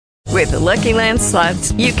With the Lucky Land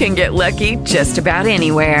Slots, you can get lucky just about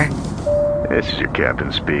anywhere. This is your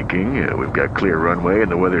captain speaking. We've got clear runway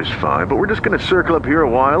and the weather's fine, but we're just going to circle up here a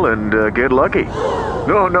while and get lucky.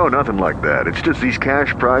 No, nothing like that. It's just these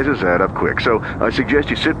cash prizes add up quick. So I suggest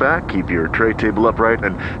you sit back, keep your tray table upright,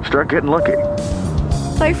 and start getting lucky.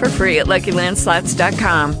 Play for free at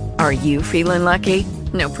LuckyLandSlots.com. Are you feeling lucky?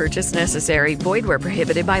 No purchase necessary. Void where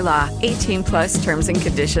prohibited by law. 18 plus terms and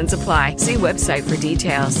conditions apply. See website for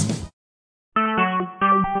details.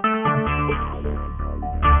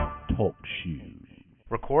 Talk shoes.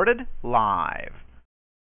 Recorded live.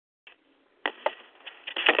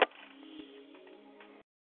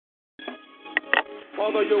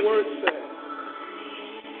 Father, your word says,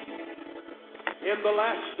 in the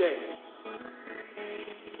last day,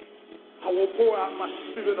 I will pour out my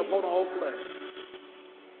spirit upon all flesh.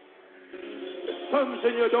 The sons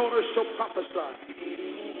and your daughters shall prophesy.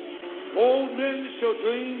 Old men shall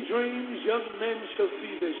dream dreams, young men shall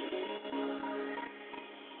see visions.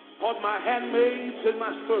 On my handmaids and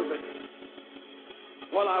my servants,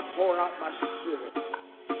 while I pour out my spirit.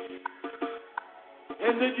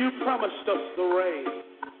 And then you promised us the rain,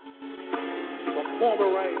 the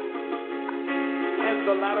former rain, and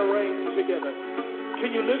the latter rain together.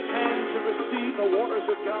 Can you lift hands and receive the waters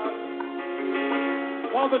of God?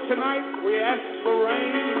 Father, tonight we ask for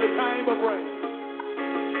rain in the time of rain.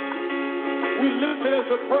 We lift it as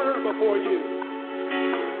a prayer before you.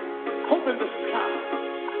 Open the sky.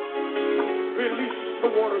 Release the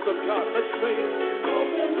waters of God. Let's say it.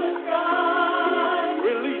 Open the sky.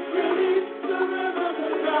 Release the rivers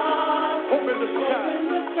of God. Open the sky.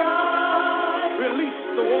 Release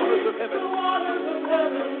the waters of heaven.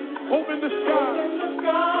 Open the sky.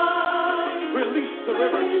 Release the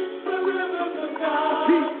rivers.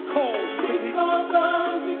 He calls to thee.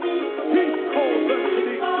 He calls unto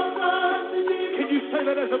thee. Can you say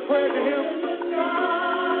that as a prayer to him?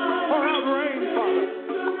 Pour out rain, Father.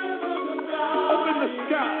 Open the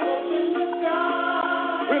sky.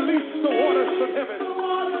 Release the waters of heaven.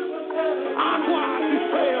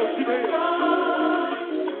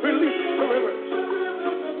 Release the rivers.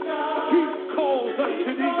 He calls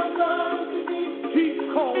unto thee. He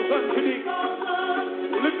calls unto thee.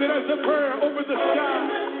 Lift it as a prayer. Open the sky.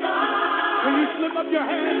 Can you slip up your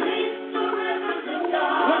hands?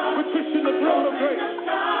 Let's petition the throne of grace.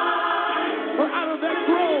 For out of that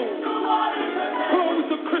throne flows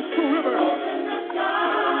the crystal river,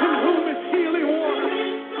 in whom is healing water.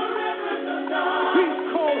 He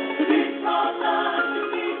calls to thee.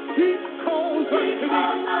 He calls unto thee.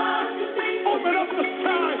 Open up the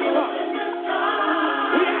sky, Father.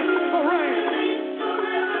 We ask for rain.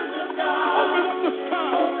 Open up the sky.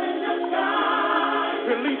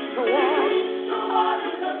 Release the waters.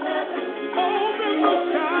 Open the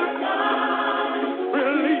sky.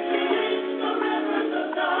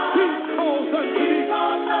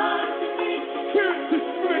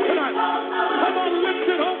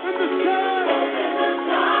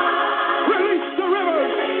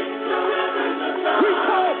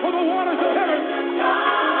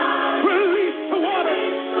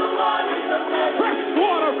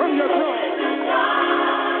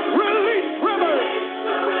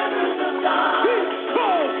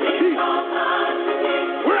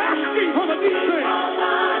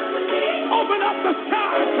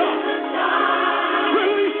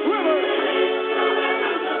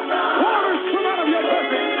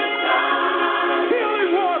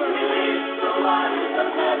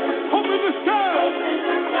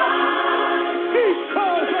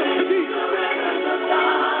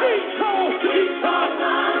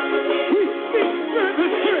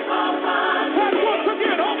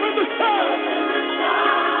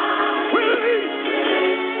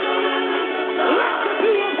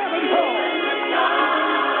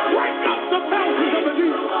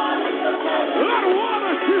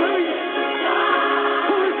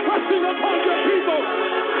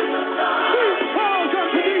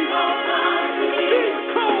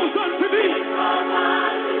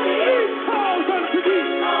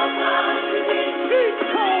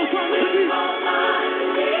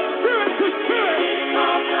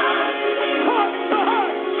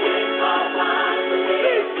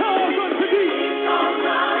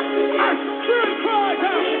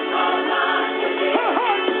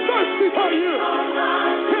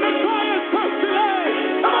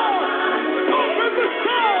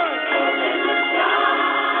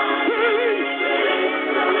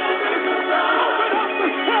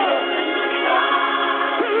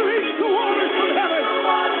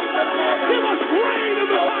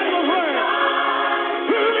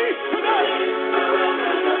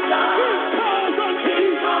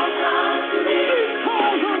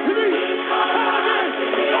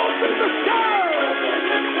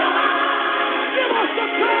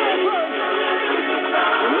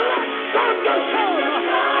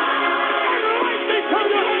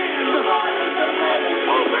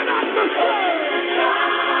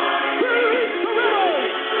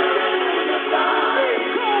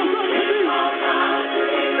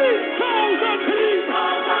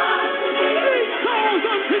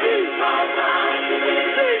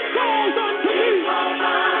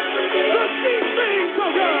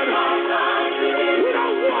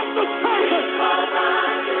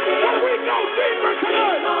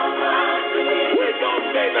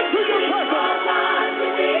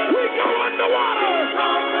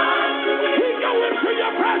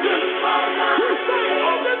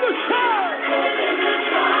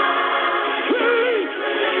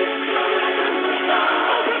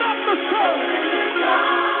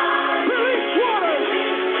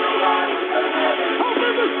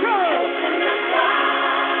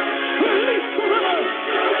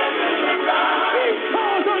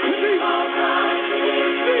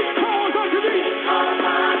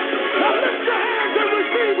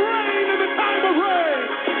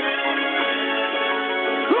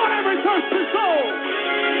 thirsty soul.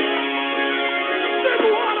 Send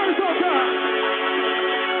waters, oh God.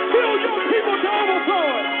 Fill your people to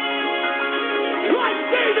overflowing. Like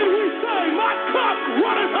David we say, my cup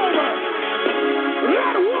runneth over.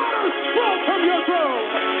 Let waters flow from your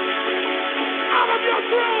throne. Out of your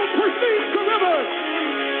throne proceeds the river.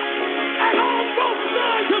 And on both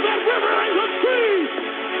sides of that river is a tree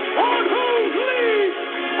on whose leaves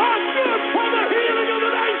are good for the healing of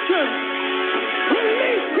the nation.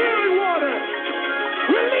 Release healing water.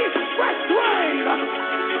 Release fresh rain.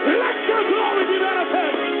 Let your glory be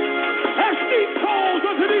manifest. As deep calls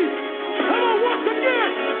unto thee. Come on, once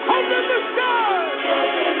again. Open the sky.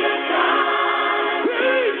 Open the sky.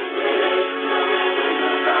 Release.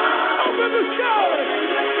 Open the sky.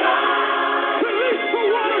 Release the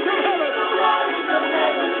waters of heaven.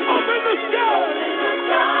 Open the sky.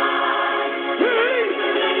 Release.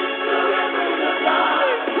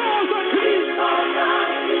 Deep calls unto thee.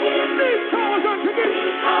 Deep calls unto thee.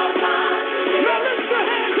 Now lift your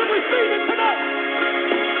hands and receive it tonight.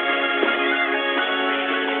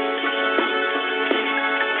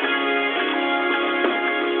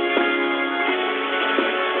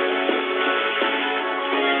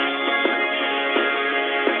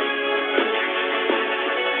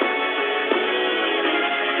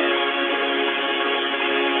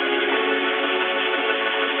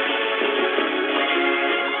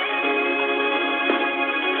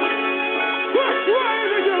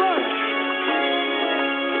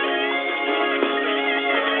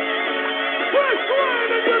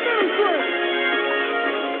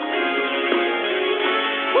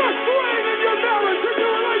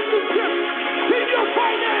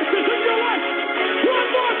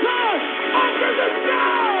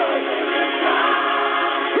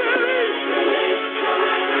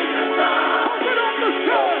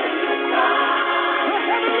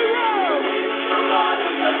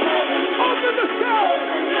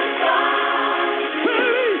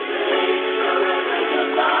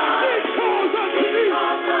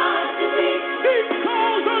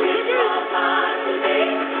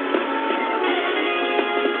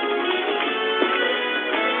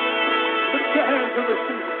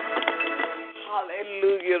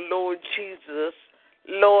 Hallelujah, Lord Jesus.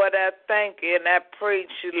 Lord, I thank you and I praise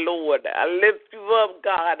you, Lord. I lift you up,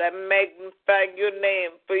 God. I magnify your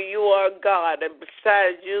name, for you are God, and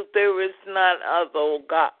besides you there is none other, oh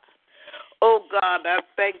God. Oh God, I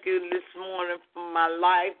thank you this morning for my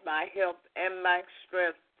life, my health, and my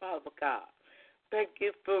strength, Father God. Thank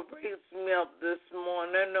you for raising me up this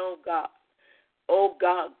morning, oh God. Oh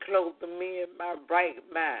God, clothe me in my right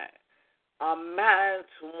mind. Our minds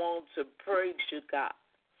want to praise you, God.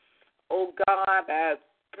 Oh God, I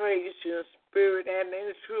praise you in spirit and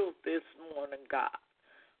in truth this morning, God.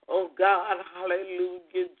 Oh God,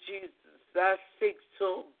 hallelujah, Jesus. I seek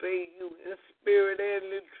to obey you in spirit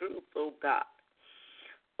and in truth, oh God.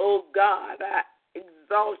 Oh God, I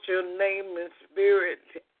exalt your name in spirit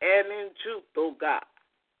and in truth, oh God.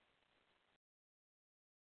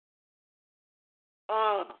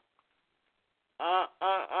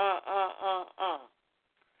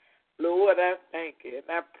 Lord, I thank you and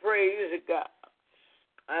I praise you, God.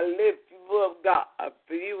 I lift you up, God,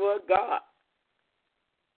 for you are God.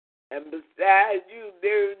 And besides you,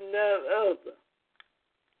 there is none other.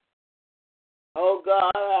 Oh,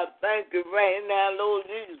 God, I thank you right now, Lord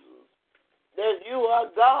Jesus, that you are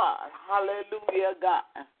God. Hallelujah,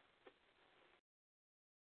 God.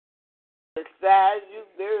 Besides you,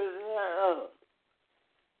 there is none other.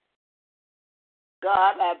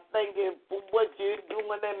 God, I thank you for what you're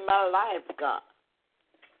doing in my life, God.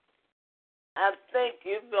 I thank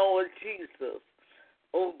you, Lord Jesus.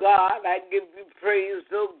 Oh, God, I give you praise,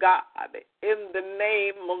 oh, God, in the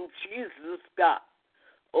name of Jesus, God.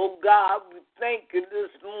 Oh, God, we thank you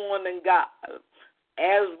this morning, God,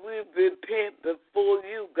 as we repent before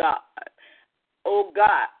you, God. Oh,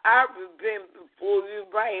 God, I repent before you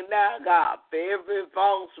right now, God, for every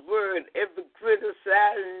false word, every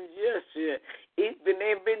criticizing gesture, even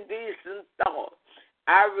every indecent thought.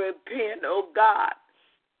 I repent, oh, God,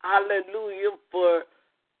 hallelujah, for,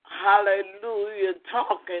 hallelujah,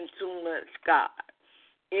 talking too much, God.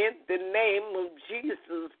 In the name of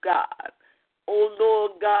Jesus, God. Oh,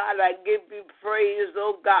 Lord God, I give you praise,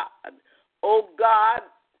 oh, God. Oh, God,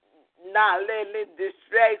 not letting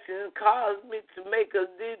distractions cause me to make a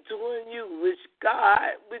detour in you, which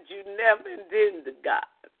you never intended, God.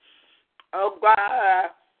 Oh, God, I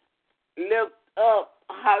lift up,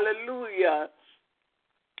 hallelujah.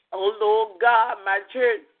 Oh, Lord God, my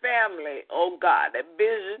church family, oh, God, at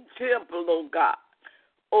Bishop Temple, oh, God.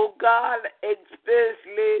 Oh, God,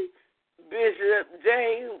 especially Bishop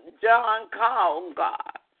James John Call,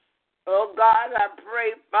 God. Oh, God, I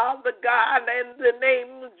pray, Father God, in the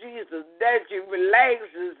name of Jesus, that you relax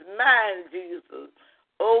his mind, Jesus.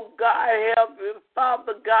 Oh, God, help him,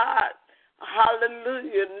 Father God,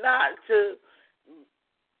 hallelujah, not to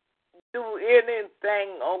do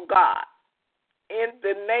anything, oh, God, in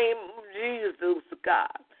the name of Jesus,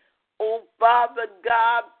 God. Oh, Father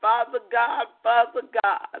God, Father God, Father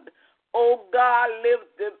God. Oh, God,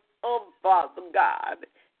 lift him up, Father God.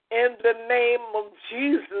 In the name of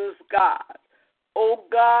Jesus, God. Oh,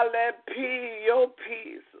 God, let your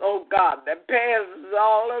peace, oh, God, that passes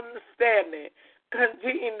all understanding,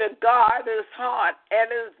 continue to guard his heart and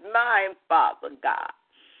his mind, Father God.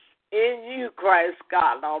 In you, Christ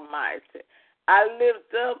God Almighty. I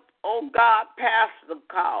lift up, oh, God, Pastor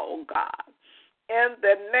Carl, oh, God. In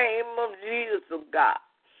the name of Jesus, God.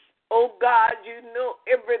 Oh, God, you know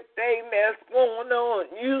everything that's going on.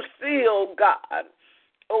 You see, oh, God.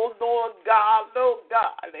 Oh, Lord God,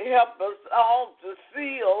 help us all to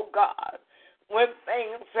see, oh, God, when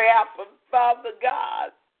things happen, Father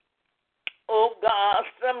God. Oh, God,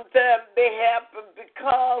 sometimes they happen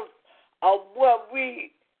because of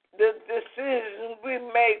the decisions we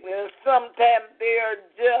make, and sometimes they are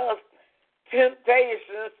just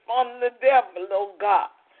temptations from the devil, oh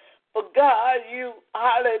God. But God, you,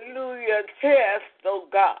 hallelujah, test, oh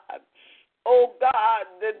God. Oh God,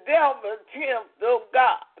 the devil tempts, oh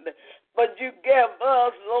God. But you give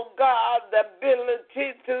us, oh God, the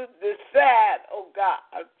ability to decide, oh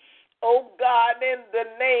God. Oh God, in the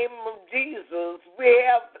name of Jesus, we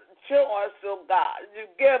have choice, oh God. You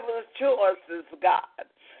give us choices, God.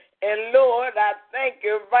 And Lord, I thank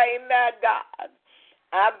you right now, God.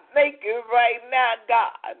 I thank you right now,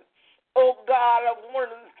 God. Oh, God, I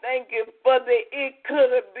want to thank you for the it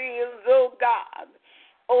could have been, oh, God.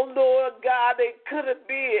 Oh, Lord God, it could have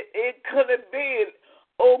been. It could have been.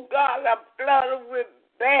 Oh, God, I'm flooded with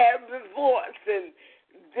bad reports and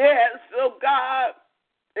deaths, oh, God,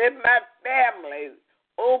 in my family.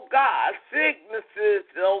 Oh, God, sicknesses,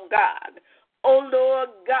 oh, God. Oh, Lord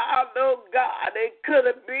God, it could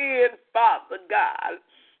have been, Father God.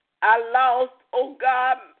 I lost, oh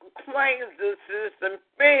God, acquaintances and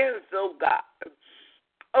friends, oh God.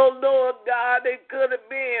 Oh Lord God, it could have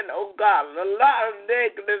been, oh God, a lot of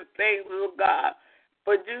negative things, oh God.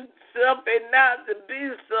 But you something not to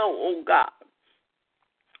be so, oh God.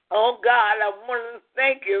 Oh God, I want to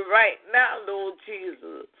thank you right now, Lord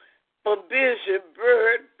Jesus, for Bishop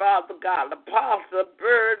Bird, Father God, Apostle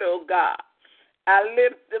Bird, oh God. I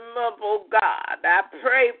lift him up, oh God. I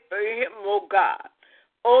pray for him, oh God.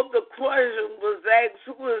 Oh, the question was asked,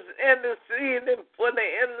 who is interceding for the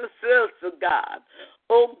intercessor, God?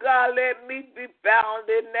 Oh, God, let me be found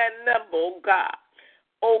in that number, oh, God.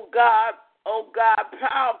 Oh, God,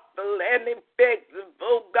 powerful and effective,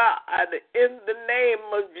 oh, God, in the name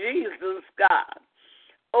of Jesus, God.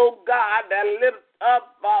 Oh, God, I lift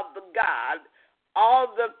up, Father God,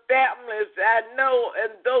 all the families I know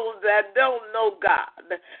and those I don't know,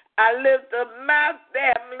 God. I lift up my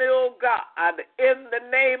family, oh God, in the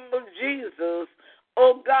name of Jesus.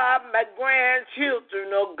 Oh God, my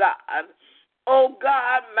grandchildren, oh God. Oh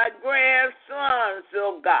God, my grandsons,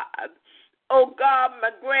 oh God. Oh God,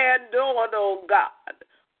 my granddaughter, oh God.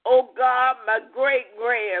 Oh God, my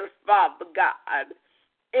great-grands, Father God.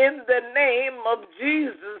 In the name of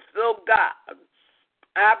Jesus, oh God.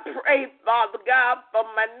 I pray, Father God, for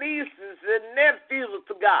my nieces and nephews,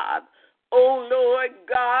 God. Oh, Lord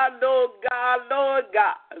God, Lord God, Lord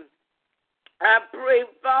God. I pray,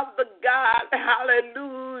 Father God,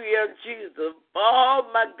 hallelujah, Jesus, for all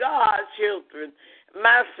my God children,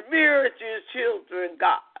 my spiritual children,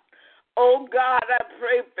 God. Oh, God, I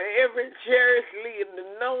pray for every church leader,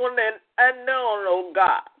 known and unknown, oh,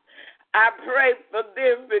 God. I pray for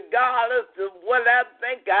them regardless of what I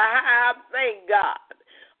think or how I think, God.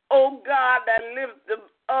 Oh, God, I lift them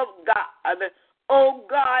up, God. Oh,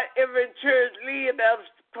 God, every church leader of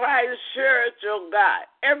Christ Church, oh, God.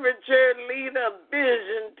 Every church leader of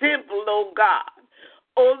Vision Temple, oh, God.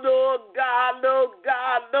 Oh, Lord God, Lord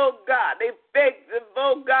God, Lord God. Effective,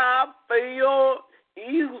 oh, God, for your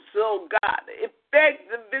use, oh, God.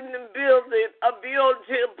 Effective in the building of your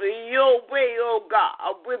temple, your way, oh,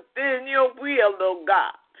 God. Within your will, oh,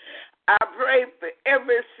 God. I pray for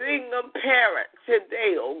every single parent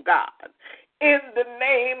today, oh God, in the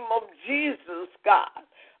name of Jesus, God.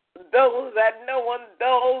 Those that know and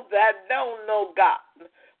those that don't know, God.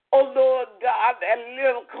 Oh, Lord God, that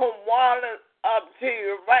little Kawana up to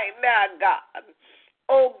you right now, God.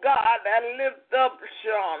 Oh, God, I lift up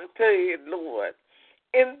Sean to you, Lord.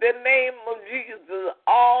 In the name of Jesus,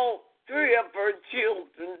 all three of her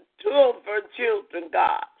children, two of her children,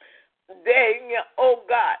 God. Daniel, oh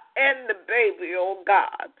God, and the baby, oh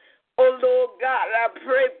God. Oh, Lord God, I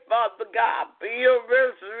pray, Father God, for your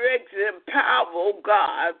resurrection power, oh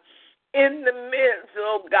God, in the midst,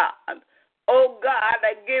 oh God. Oh God,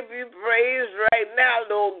 I give you praise right now,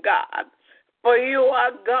 Lord God, for you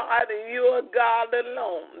are God and you are God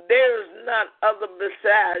alone. There is none other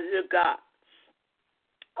besides you, God.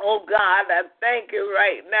 Oh God, I thank you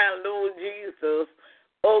right now, Lord Jesus.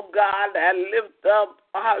 Oh God, I lift up,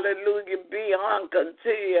 hallelujah, beyond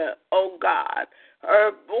continue, oh God,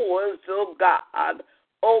 her voice, oh God.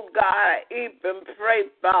 Oh God, I even pray,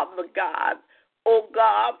 Father God, oh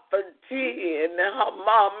God, for T and her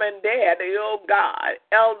mom and daddy, oh God,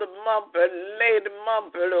 Elder Mumford, Lady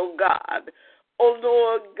Mumford, oh God. Oh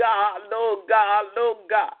Lord God, Lord God, Lord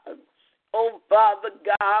God. Oh, Father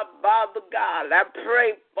God, I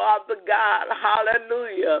pray, Father God,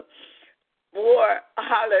 hallelujah, for,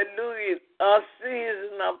 hallelujah, a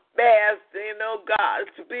season of fasting, oh God,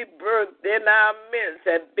 to be birthed in our midst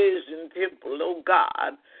at Vision Temple, oh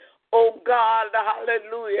God. Oh God,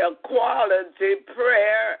 hallelujah, quality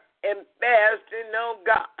prayer and fasting, oh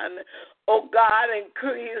God. Oh God,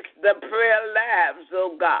 increase the prayer lives,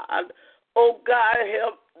 oh God. Oh God,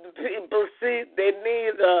 help the people see they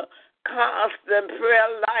need a constant prayer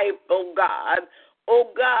life, oh God. Oh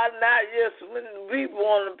God, not just when we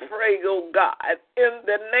want to pray, oh God, in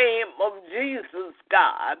the name of Jesus,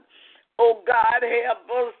 God. Oh God, help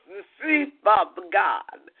us to see, Father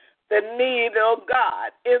God, the need, oh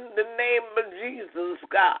God, in the name of Jesus,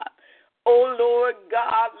 God. Oh Lord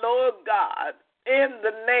God, in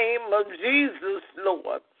the name of Jesus,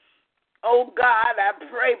 Lord. Oh God, I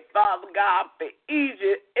pray, Father God, for each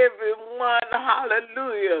and every one,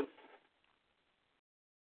 hallelujah,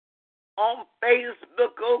 on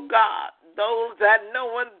Facebook, oh God, those that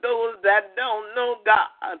know and those that don't know,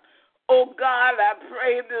 God. Oh God, I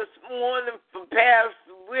pray this morning for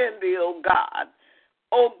Pastor Wendy, oh God.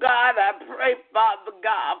 Oh God, I pray, Father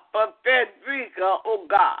God, for Frederica, oh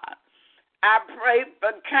God. I pray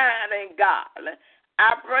for Connie, God.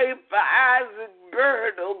 I pray for Isaac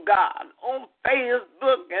Bird, oh God, on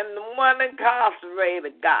Facebook and the one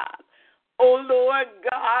incarcerated, God. Oh Lord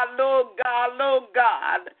God, Lord God, Lord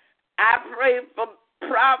God. I pray for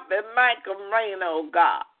Prophet Michael Rain, oh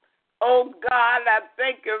God. Oh God, I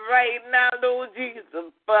thank you right now, Lord Jesus,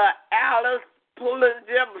 for Alice Pullen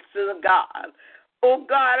Jefferson, God. Oh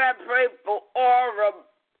God, I pray for Aura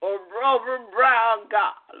or Robert Brown,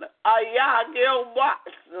 God. Ayagil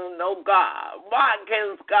Watson, oh God.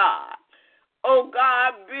 Watkins, God. Oh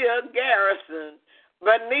God, Bill Garrison.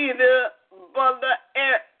 Benita Brother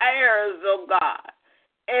Ayers, oh God.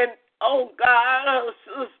 And oh God, her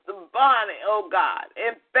sister Bonnie, oh God.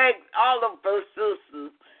 In fact, all of her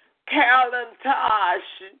sisters. Carolyn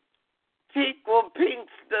Tosh, Tikwa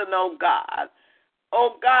Pinkston, oh God.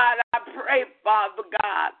 Oh God, I pray, Father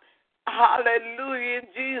God, hallelujah,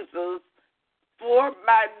 Jesus, for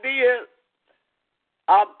my dear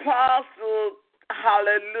apostle,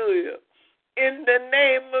 hallelujah. In the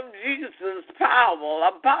name of Jesus, power,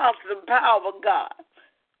 apostle, power, God.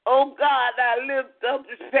 Oh God, I lift up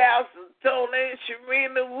Pastor Tony and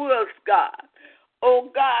Sharina Woods, God. Oh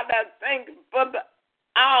God, I thank you for the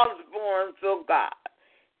Osborns, oh God.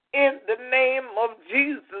 In the name of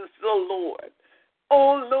Jesus, oh Lord.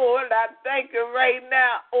 Oh Lord, I thank you right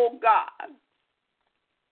now, oh God,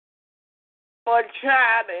 for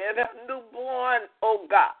China and her newborn, oh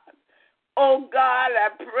God. Oh God, I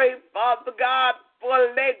pray, Father God, for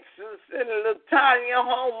Alexis and Latanya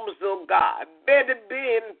Holmes, oh God. Betty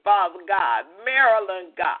Ben, Father God.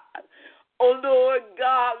 Maryland, God. Oh Lord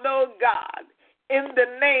God. In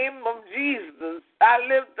the name of Jesus, I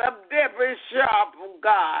lift up Deborah Sharp, oh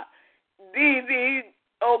God. Dee Dee,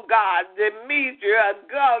 oh God. Demetria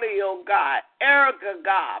Gully, oh God. Erica,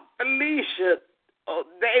 God. Felicia, oh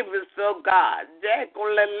Davis, oh God.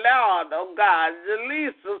 Jacqueline Lord, oh God.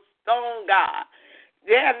 Jaleesa Stone, God.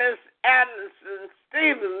 Janice Anderson,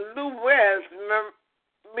 Stephen Lou West,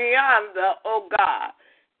 Meanda, oh God.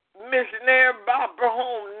 Missionary Barbara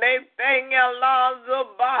Home, Nathaniel Alonzo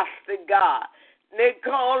Boston, God.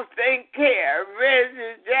 Nicole St. Clair,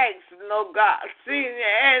 Reggie Jackson, oh God.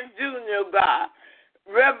 Senior and Junior, God.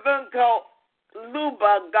 Reverend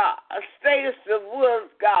Luba, God. Stacy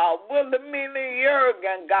Woods, God. Wilhelmina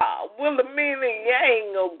Jurgen, God. Wilhelmina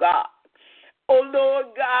Yang, oh God. Oh Lord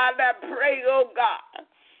God, I pray, oh God.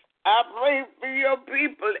 I pray for your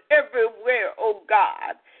people everywhere, oh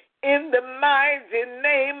God. In the mighty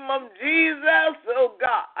name of Jesus, oh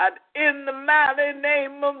God. In the mighty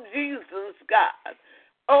name of Jesus, God.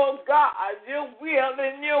 Oh God, your will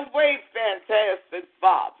and your way, fantastic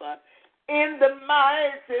Father. In the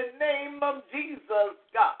mighty name of Jesus,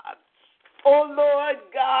 God.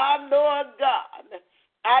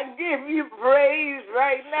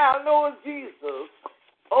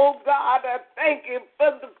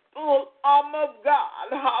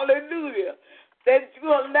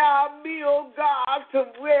 allow me, oh God, to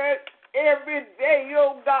wear it every day,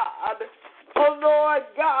 oh God. Oh, Lord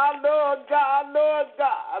God, Lord God, Lord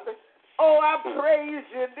God. Oh, I praise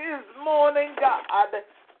you this morning, God.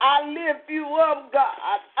 I lift you up,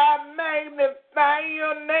 God. I magnify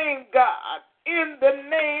your name, God, in the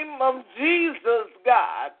name of Jesus,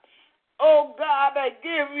 God. Oh, God, I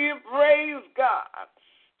give you praise, God.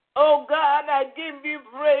 Oh, God, I give you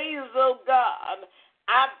praise, oh, God.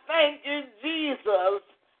 I thank you, Jesus.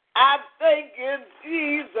 I thank you,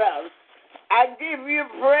 Jesus. I give you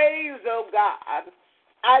praise, oh, God.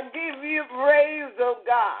 I give you praise, oh,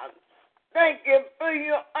 God. Thank you for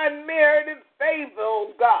your unmerited favor,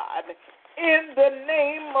 oh, God. In the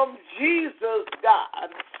name of Jesus, God.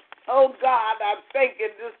 Oh, God, I thank you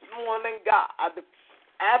this morning, God.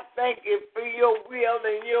 I thank you for your will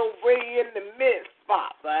and your way in the midst,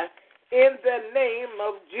 Father. In the name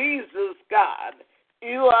of Jesus, God.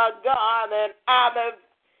 You are God, and out of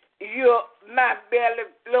my belly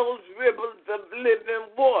flows rivers of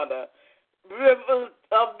living water. Rivers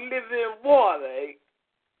of living water.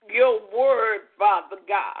 Your word, Father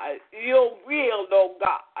God. Your will, oh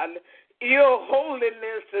God. Your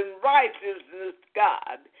holiness and righteousness,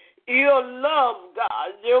 God. Your love,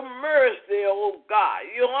 God, your mercy, oh God,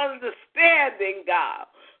 your understanding, God,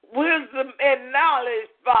 wisdom and knowledge,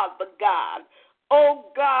 Father God.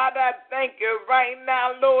 Oh God, I thank you right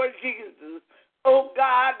now, Lord Jesus. Oh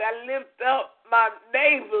God, I lift up my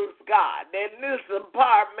neighbors, God, in this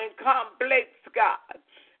apartment complex, God.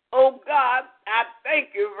 Oh God, I thank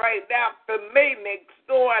you right now for May next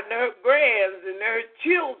door and her grands and her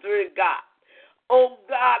children, God. Oh,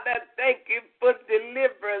 God, I thank you for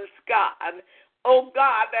deliverance, God. Oh,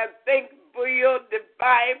 God, I thank you for your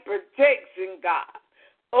divine protection, God.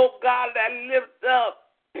 Oh, God, I lift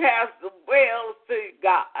up Pastor Wells to you,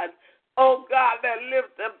 God. Oh, God, I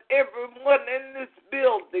lift up everyone in this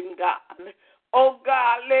building, God. Oh,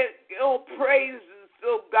 God, let your praises,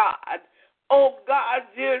 oh, God. Oh,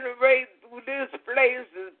 God, generate through this place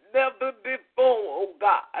as never before, oh,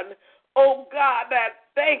 God. Oh, God, I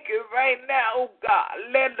thank you right now, oh, God.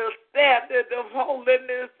 Let the standard of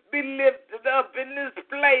holiness be lifted up in this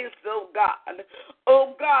place, oh, God.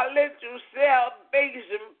 Oh, God, let your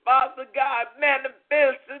salvation, Father God,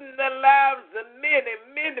 manifest in the lives of many,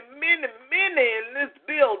 many, many, many in this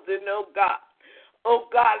building, oh, God.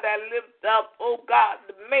 Oh, God, I lift up, oh, God,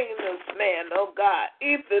 the maintenance man, oh, God,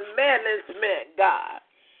 even management, God.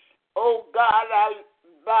 Oh, God, I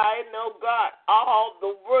bind, oh, God, all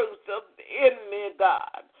the works of the enemy,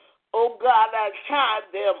 God. Oh, God, I tie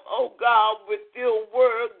them, oh, God, with your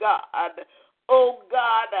word, God. Oh,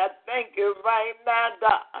 God, I thank you right now,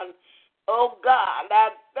 God. Oh, God, I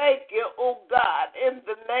thank you, oh, God, in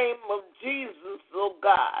the name of Jesus, oh,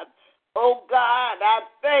 God. Oh, God, I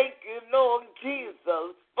thank you, Lord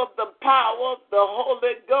Jesus, for the power of the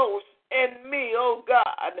Holy Ghost in me, oh,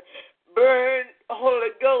 God. Burn,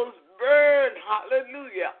 Holy Ghost, burn,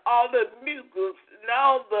 hallelujah, all the mucus and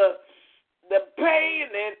all the pain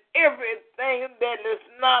and everything that is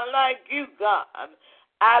not like you, God.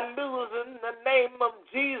 I lose in the name of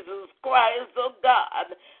Jesus Christ, oh,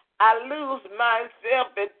 God. I lose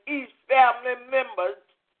myself and each family member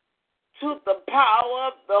to the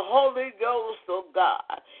power of the Holy Ghost, oh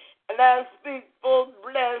God. And I speak full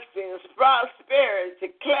blessings,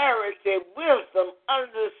 prosperity, clarity, wisdom,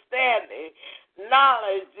 understanding,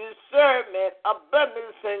 knowledge, discernment,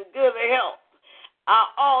 abundance, and good health. I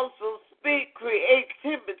also speak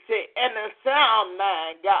creativity and a sound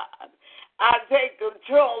mind, God. I take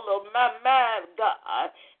control of my mind,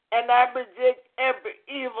 God. And I reject every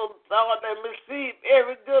evil thought and receive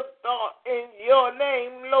every good thought in your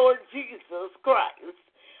name, Lord Jesus Christ.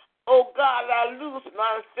 Oh, God, I lose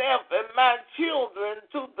myself and my children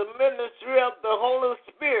to the ministry of the Holy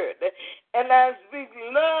Spirit. And I speak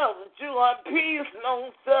love, joy, peace,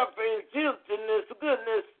 long-suffering, gentleness,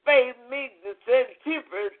 goodness, faith, meekness, and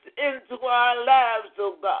temperance into our lives,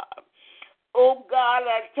 oh, God. Oh, God,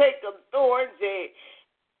 I take authority,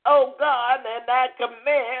 oh, God, and I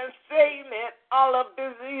command Satan and all of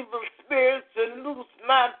his evil spirits to loose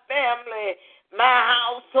my family, my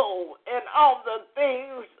household, and all the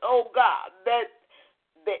things, oh, God, that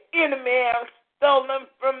the enemy has stolen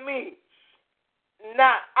from me.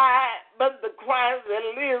 Not I, but the Christ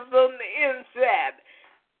that lives on the inside.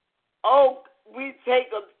 Oh, we take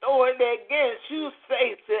authority against you,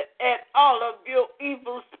 Satan, and all of your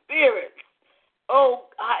evil spirits. Oh,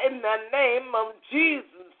 God, in the name of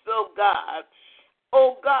Jesus, oh, God.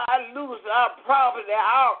 Oh, God, lose our property,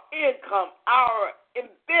 our income, our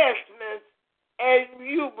investments, and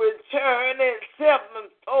you return it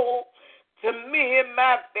sevenfold to me and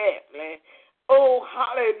my family. Oh,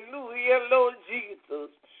 hallelujah, Lord Jesus.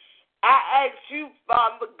 I ask you,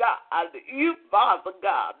 Father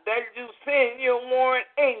God, that you send your warring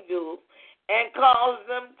angels and cause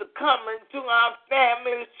them to come into our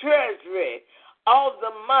family's treasury. All the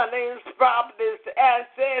monies, properties,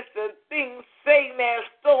 assets, and things Satan has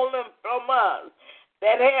stolen from us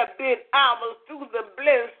that have been ours through the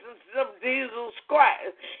blessings of Jesus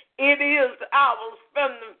Christ. It is ours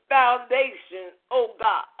from the foundation, oh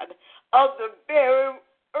God, of the very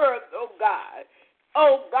earth, oh God.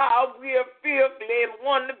 Oh God, we are fearfully and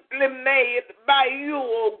wonderfully made by you,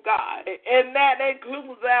 oh God, and that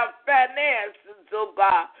includes our finances, oh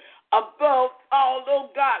God. Above all, oh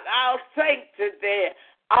God, our sanctity,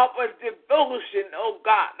 our devotion, oh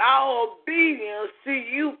God, our obedience to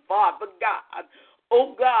you, Father God.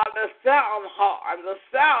 Oh God, a sound heart, a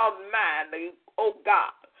sound mind, oh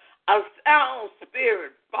God, a sound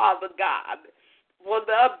spirit, Father God, for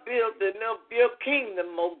the upbuilding of your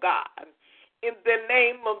kingdom, oh God. In the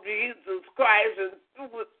name of Jesus Christ and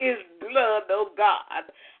through his blood, oh God,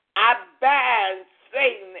 I bind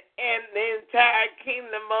Satan and the entire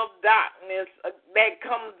kingdom of darkness that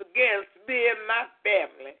comes against me and my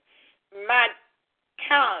family, my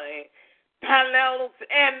county, Panelos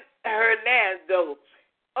and Hernando.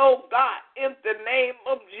 Oh God, in the name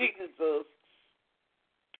of Jesus,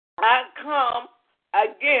 I come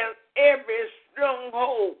against every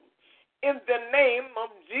stronghold. In the name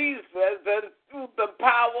of Jesus and through the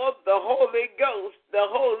power of the Holy Ghost, the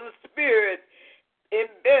Holy Spirit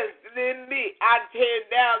invested in me, I tear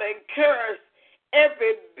down and curse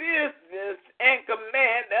every business and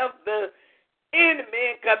command of the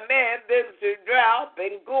enemy and command them to drop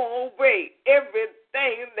and go away.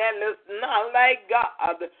 Everything that is not like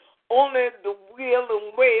God, only the will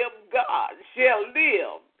and way of God shall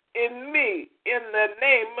live in me in the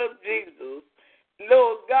name of Jesus.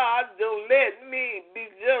 Lord God, don't let me be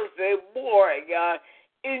just a warrior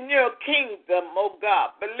in your kingdom, oh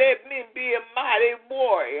God, but let me be a mighty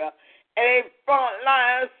warrior and a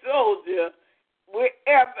frontline soldier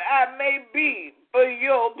wherever I may be for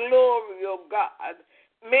your glory, oh God.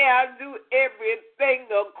 May I do everything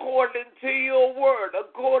according to your word,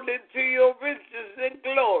 according to your riches and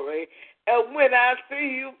glory. And when I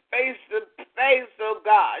see you face to face, oh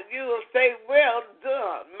God, you will say, well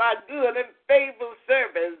done, my good and faithful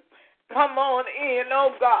servant. Come on in,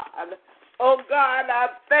 oh God. Oh God, I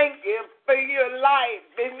thank you for your life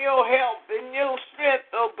and your health and your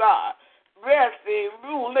strength, oh God. Resting,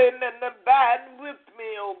 ruling, and abiding with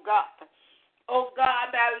me, oh God. Oh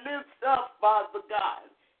God, I lift up, Father God,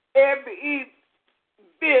 every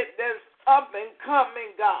bit that's up and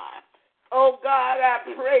coming, God. Oh, God, I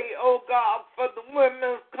pray, oh, God, for the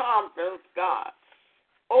women's conference, God.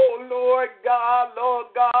 Oh, Lord God, Lord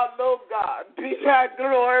God, Lord God, be thou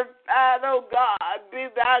glorified, oh, God, be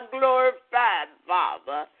thou glorified,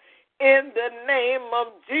 Father, in the name of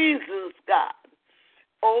Jesus, God.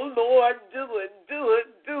 Oh, Lord, do it,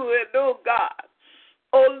 oh, God.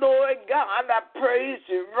 Oh, Lord God, I praise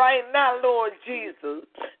you right now, Lord Jesus.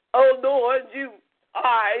 Oh, Lord, you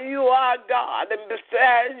are God, and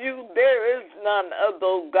besides you, there is none other,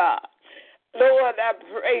 oh God. Lord, I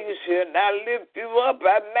praise you, and I lift you up.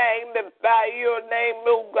 I magnify your name,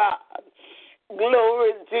 oh God.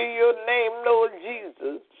 Glory to your name, Lord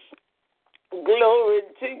Jesus. Glory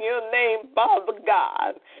to your name, Father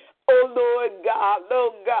God. Oh, Lord God,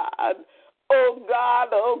 oh God. Oh, God,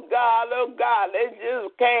 oh, God, oh, God. It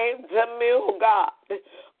just came to me, oh, God.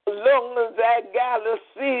 As long as I got a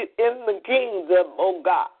seat in the kingdom, oh,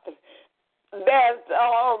 God. That's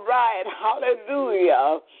all right.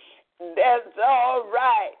 Hallelujah. That's all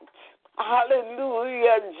right.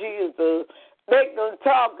 Hallelujah, Jesus. They can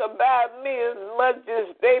talk about me as much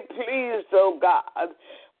as they please, oh, God.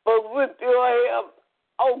 But with your help,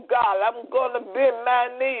 oh, God, I'm going to bend my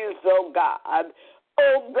knees, oh, God.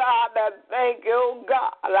 Oh, God, I thank you, oh,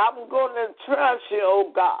 God. I'm going to trust you,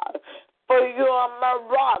 oh, God. For you are my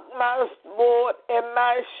rock, my sword, and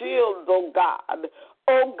my shield, oh, God.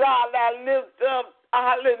 Oh, God, I lift up,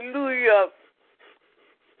 hallelujah,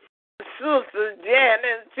 Sister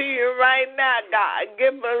Janet to you right now, God.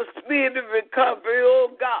 Give her speedy recovery,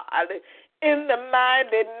 oh, God. In the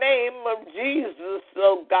mighty name of Jesus,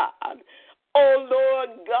 oh, God. Oh, Lord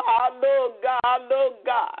God, Lord God, Lord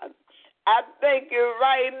God. I thank you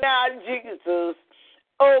right now, Jesus.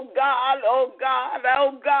 Oh, God, oh, God,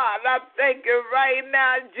 oh, God. I thank you right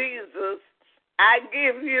now, Jesus. I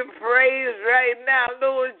give you praise right now,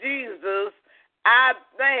 Lord Jesus. I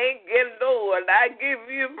thank you, Lord. I give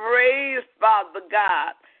you praise, Father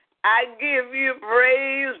God. I give you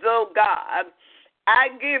praise, oh, God. I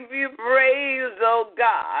give you praise, oh,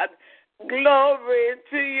 God. Glory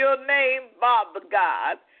to your name, Father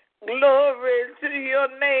God. Glory to your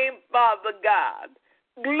name, Father God.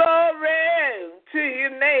 Glory to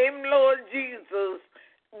your name, Lord Jesus.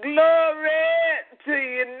 Glory to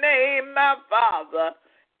your name, my Father.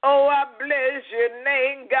 Oh, I bless your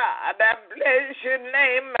name, God. I bless your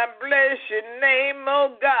name. I bless your name,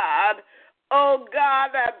 oh God. Oh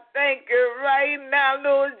God, I thank you right now,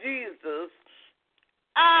 Lord Jesus.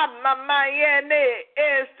 Mamayene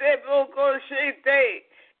esebokoshete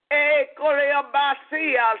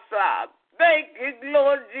ekoreabasiasa. Thank you,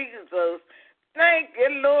 Lord Jesus. Thank you,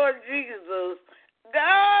 Lord Jesus.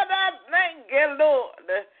 God, I thank you,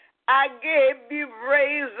 Lord. I give you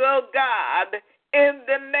praise, oh God, in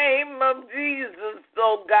the name of Jesus,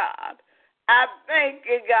 oh God. I thank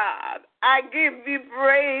you, God. I give you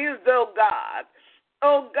praise, oh God.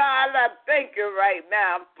 Oh, God, I thank you right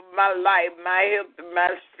now for my life, my health, and my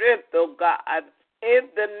strength, oh, God. In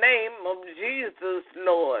the name of Jesus,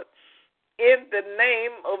 Lord. In the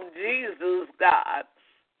name of Jesus, God.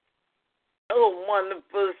 Oh,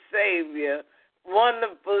 wonderful Savior.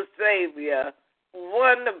 Wonderful Savior.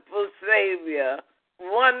 Wonderful Savior.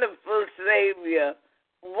 Wonderful Savior.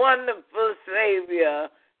 Wonderful Savior.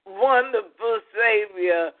 Wonderful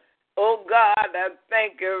Savior. Oh, God, I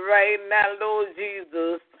thank you right now, Lord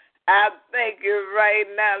Jesus. I thank you right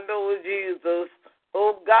now, Lord Jesus.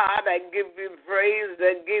 Oh, God, I give you praise.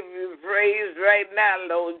 I give you praise right now,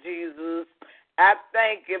 Lord Jesus. I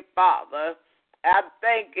thank you, Father. I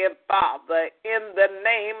thank you, Father, in the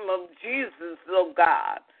name of Jesus, oh,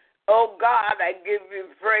 God. Oh, God, I give you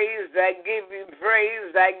praise. I give you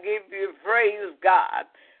praise. I give you praise, God.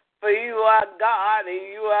 For you are God,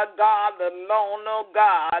 and you are God alone, oh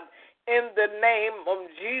God, in the name of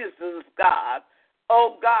Jesus, God.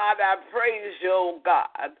 Oh God, I praise you, oh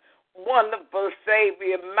God. Wonderful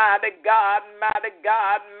Savior, mighty God, mighty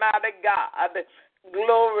God, mighty God.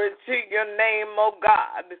 Glory to your name, oh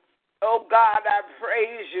God. Oh God, I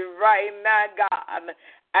praise you right now, God.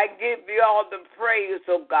 I give you all the praise,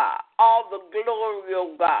 oh God, all the glory,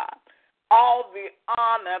 oh God. All the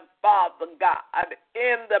honor, Father God,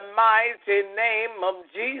 in the mighty name of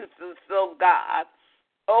Jesus, oh God.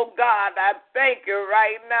 Oh God, I thank you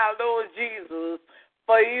right now, Lord Jesus,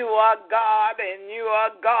 for you are God and you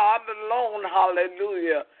are God alone,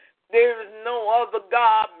 hallelujah. There is no other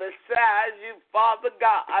God besides you, Father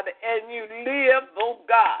God, and you live, oh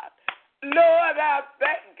God. Lord, I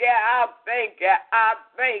thank you, I thank you, I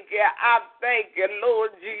thank you, I thank you,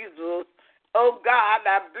 Lord Jesus. Oh, God,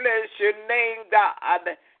 I bless your name, God. I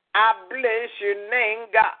bless your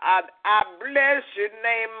name, God. I bless your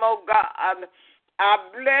name, oh, God. I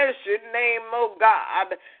bless your name, oh,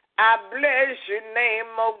 God. I bless your name,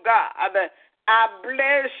 oh, God. I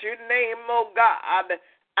bless your name, oh, God.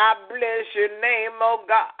 I bless your name, oh,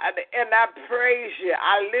 God. And I praise you.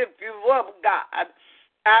 I lift you up, God.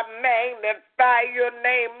 I magnify your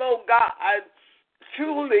name, oh, God.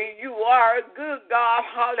 Truly, you are a good God.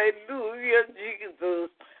 Hallelujah, Jesus.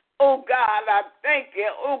 Oh, God, I thank you,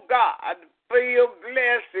 oh, God, for your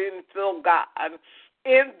blessings, oh, God.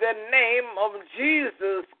 In the name of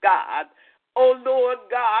Jesus, God. Oh, Lord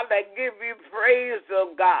God, I give you praise,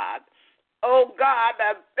 oh, God. Oh, God,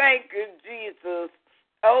 I thank you, Jesus.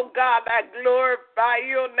 Oh, God, I glorify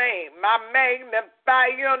your name. I magnify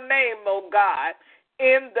your name, oh, God.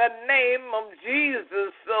 In the name of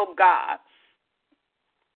Jesus, oh, God.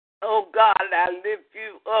 Oh, God, I lift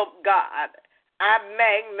you up, God. I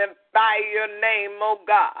magnify your name, oh,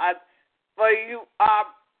 God, for you are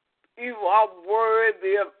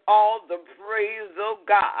worthy of all the praise, oh,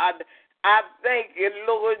 God. I thank you,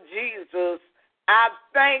 Lord Jesus. I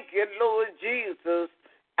thank you, Lord Jesus.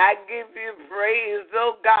 I give you praise,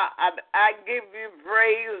 oh, God. I give you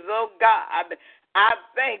praise, oh, God. I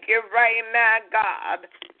thank you right now, God.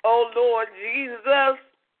 Oh, Lord Jesus.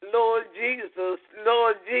 Lord Jesus,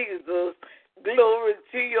 Lord Jesus, glory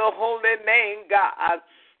to your holy name, God.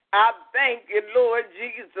 I thank you, Lord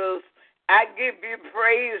Jesus. I give you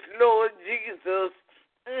praise, Lord Jesus.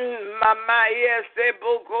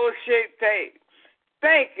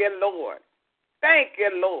 Thank you, Lord. Thank you,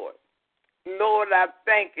 Lord. Lord, I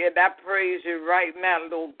thank you and I praise you right now,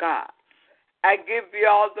 Lord God. I give you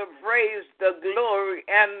all the praise, the glory,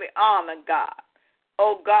 and the honor, God.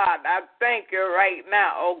 Oh, God, I thank you right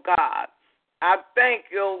now, oh, God. I thank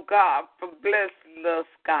you, oh, God, for blessing us,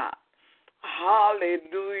 God.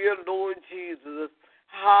 Hallelujah, Lord Jesus.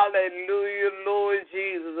 Hallelujah, Lord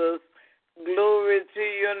Jesus. Glory to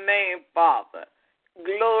your name, Father.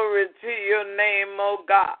 Glory to your name, oh,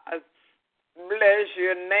 God. Bless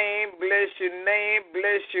your name, bless your name,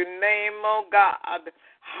 bless your name, oh, God.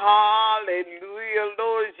 Hallelujah,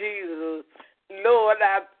 Lord Jesus. Lord,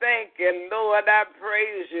 I thank you. Lord, I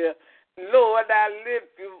praise you. Lord, I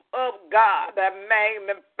lift you up, God. I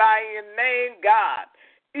magnify your name, God.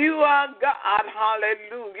 You are God.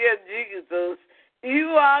 Hallelujah, Jesus. You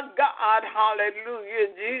are God.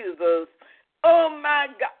 Hallelujah, Jesus. Oh, my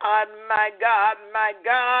God, my God, my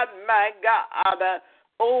God, my God.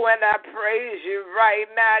 Oh, and I praise you right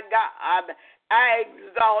now, God. I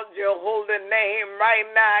exalt your holy name right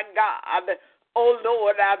now, God. Oh,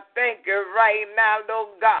 Lord, I thank you right now,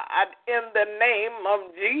 Lord God. In the name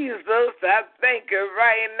of Jesus, I thank you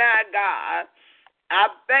right now, God. I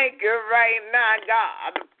thank you right now,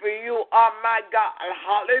 God, for you are my God.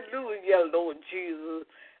 Hallelujah, Lord Jesus.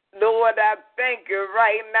 Lord, I thank you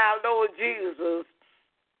right now, Lord Jesus.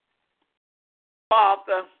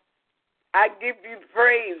 Father, I give you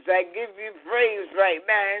praise. I give you praise right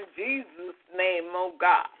now in Jesus' name, oh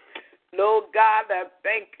God. Lord God, I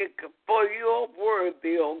thank you for your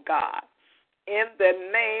worthy, oh God. In the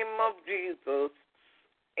name of Jesus.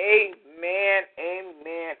 Amen,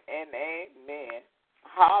 amen, and amen.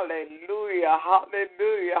 Hallelujah,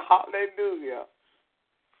 hallelujah, hallelujah.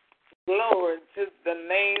 Glory to the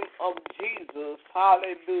name of Jesus.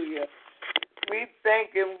 Hallelujah. We thank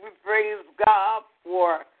and we praise God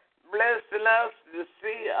for blessing us to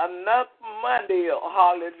see another Monday.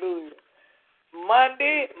 Hallelujah.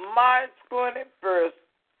 Monday, March 21st.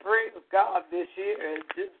 Praise God, this year is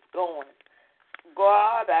just going.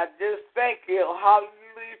 God, I just thank you,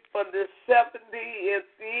 hallelujah, for the 70th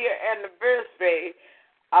year anniversary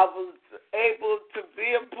I was able to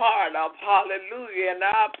be a part of. Hallelujah. And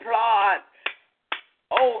I applaud,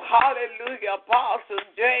 oh, hallelujah, Apostle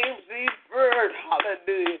James E. Bird,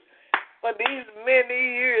 hallelujah, for these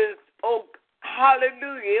many years. Oh,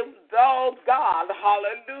 hallelujah. It was all God.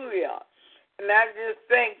 Hallelujah. And I just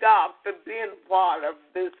thank God for being part of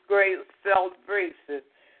this great celebration.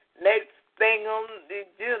 Next thing on the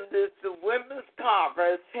agenda is the Women's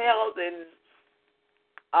Conference held in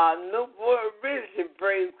Newport Richie,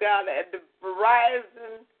 praise God, at the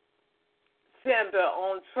Verizon Center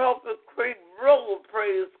on Tropic Creek Road,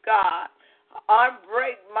 praise God.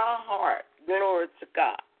 Unbreak my heart. Glory to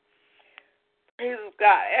God. Praise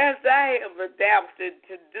God. As I have adapted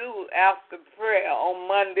to do after prayer on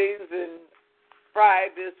Mondays and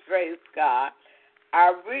Fridays, praise God,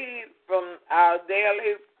 I read from our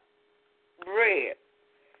daily bread.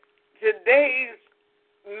 Today's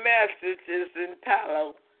message is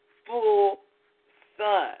entitled Full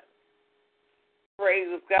Sun.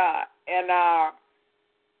 Praise God. And our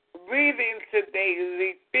reading today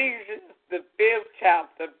is Ephesians, the 5th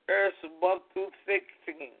chapter, verse 1 through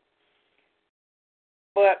 16.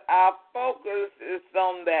 But our focus is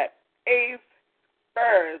on that 8th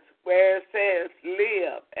verse where it says,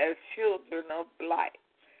 live as children of light.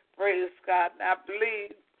 Praise God. And I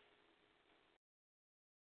believe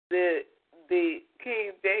the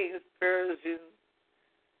King James Version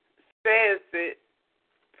says it.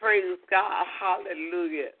 Praise God.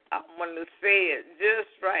 Hallelujah. I'm going to say it just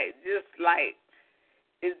right, just like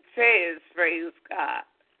it says, praise God.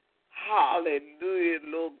 Hallelujah,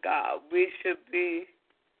 Lord God. We should be,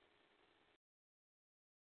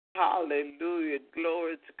 hallelujah,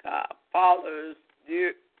 glory to God, followers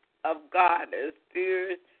of God as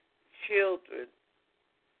dear children.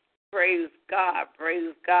 Praise God,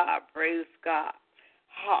 praise God, praise God.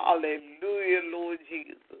 Hallelujah, Lord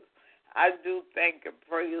Jesus. I do thank and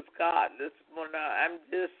praise God this morning. I'm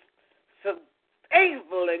just so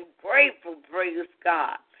thankful and grateful, praise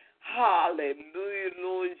God. Hallelujah,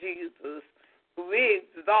 Lord Jesus. We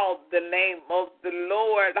exalt the name of the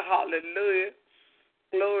Lord. Hallelujah.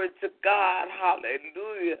 Glory to God.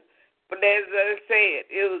 Hallelujah. But as I said,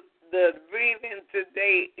 the reading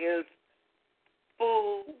today is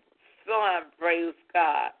full sun, praise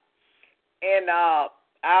God. And our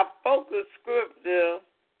focus scripture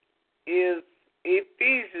is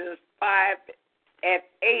Ephesians 5 and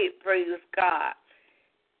 8, praise God.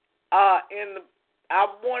 I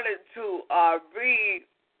wanted to read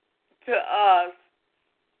to us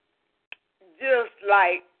just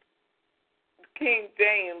like King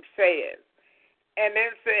James says. And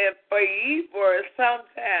it said, for ye were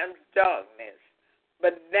sometimes darkness,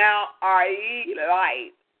 but now are ye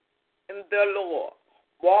light in the Lord.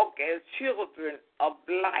 Walk as children of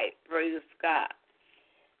light, praise God.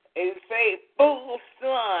 It say full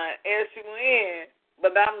sun, S-U-N,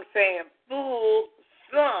 but I'm saying full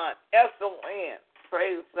sun, S-O-N,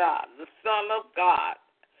 praise God, the Son of God,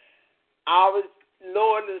 our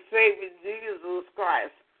Lord and Savior Jesus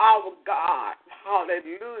Christ, our God,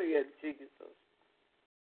 hallelujah, Jesus.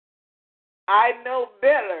 I know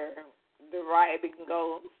better, the writing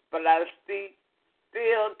goes, but I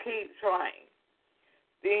still keep trying.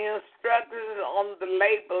 instructions on the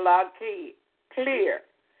label are clear.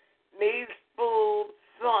 Needs full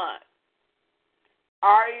sun.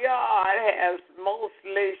 Our yard has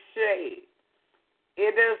mostly shade.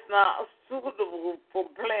 It is not suitable for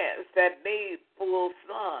plants that need full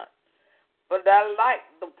sun, but I like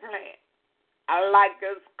the plant. I like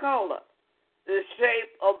its color, the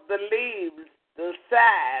shape of the leaves, the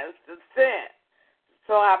size, the scent.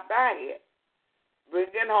 So I buy it, bring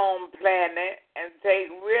it home, plant it, and take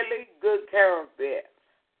really good care of it.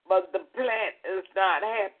 But the plant is not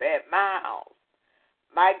happy at my house.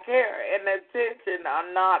 My care and attention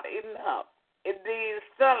are not enough. It needs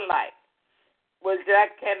sunlight, which I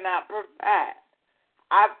cannot provide.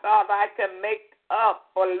 I thought I could make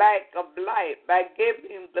up for lack of light by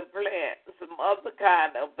giving the plant some other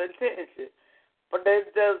kind of attention, but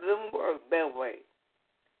it doesn't work that way.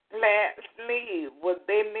 Plants need what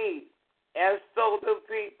they need, and so do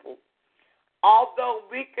people. Although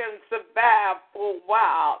we can survive for a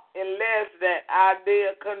while in less than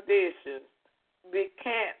ideal conditions, we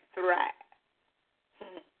can't thrive.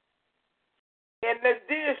 In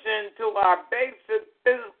addition to our basic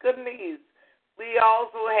physical needs, we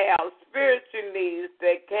also have spiritual needs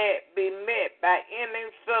that can't be met by any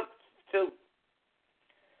substitute.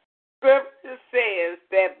 Scripture says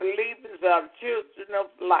that believers are children of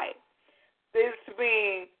light. This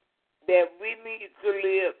means that we need to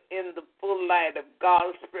live in the full light of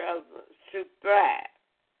God's presence to thrive.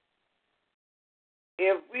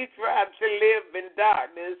 If we try to live in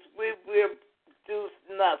darkness, we will produce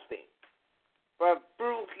nothing but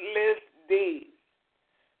fruitless deeds.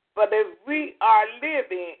 But if we are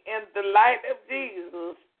living in the light of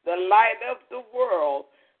Jesus, the light of the world,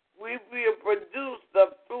 we will produce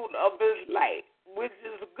the fruit of his light, which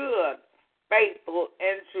is good, faithful,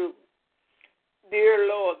 and true. Dear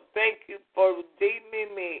Lord, thank you for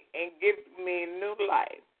redeeming me and giving me new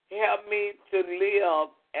life. Help me to live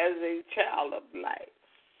as a child of light.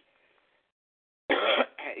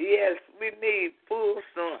 Yes, we need full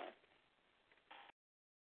sun.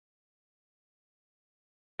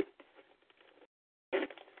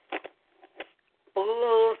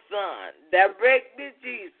 Full sun. Direct to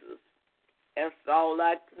Jesus. That's all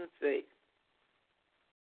I can say.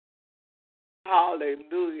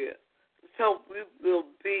 Hallelujah. So we will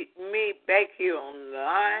meet back here on the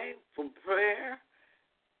line for prayer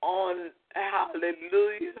on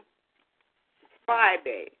Hallelujah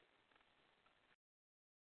Friday,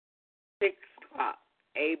 6 o'clock.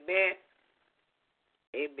 Amen.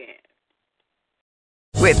 Amen.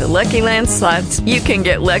 With the Lucky Land Slots, you can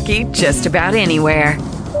get lucky just about anywhere.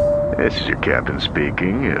 This is your captain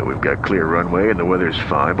speaking. We've got clear runway and the weather's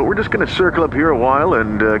fine, but we're just going to circle up here a while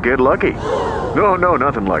and get lucky. No,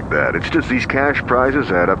 nothing like that. It's just these cash prizes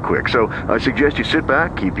add up quick. So I suggest you sit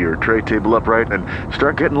back, keep your tray table upright, and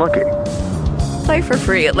start getting lucky. Play for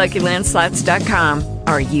free at LuckyLandSlots.com.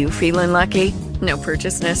 Are you feeling lucky? No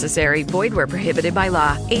purchase necessary. Void where prohibited by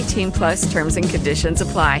law. 18+ terms and conditions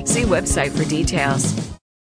apply. See website for details.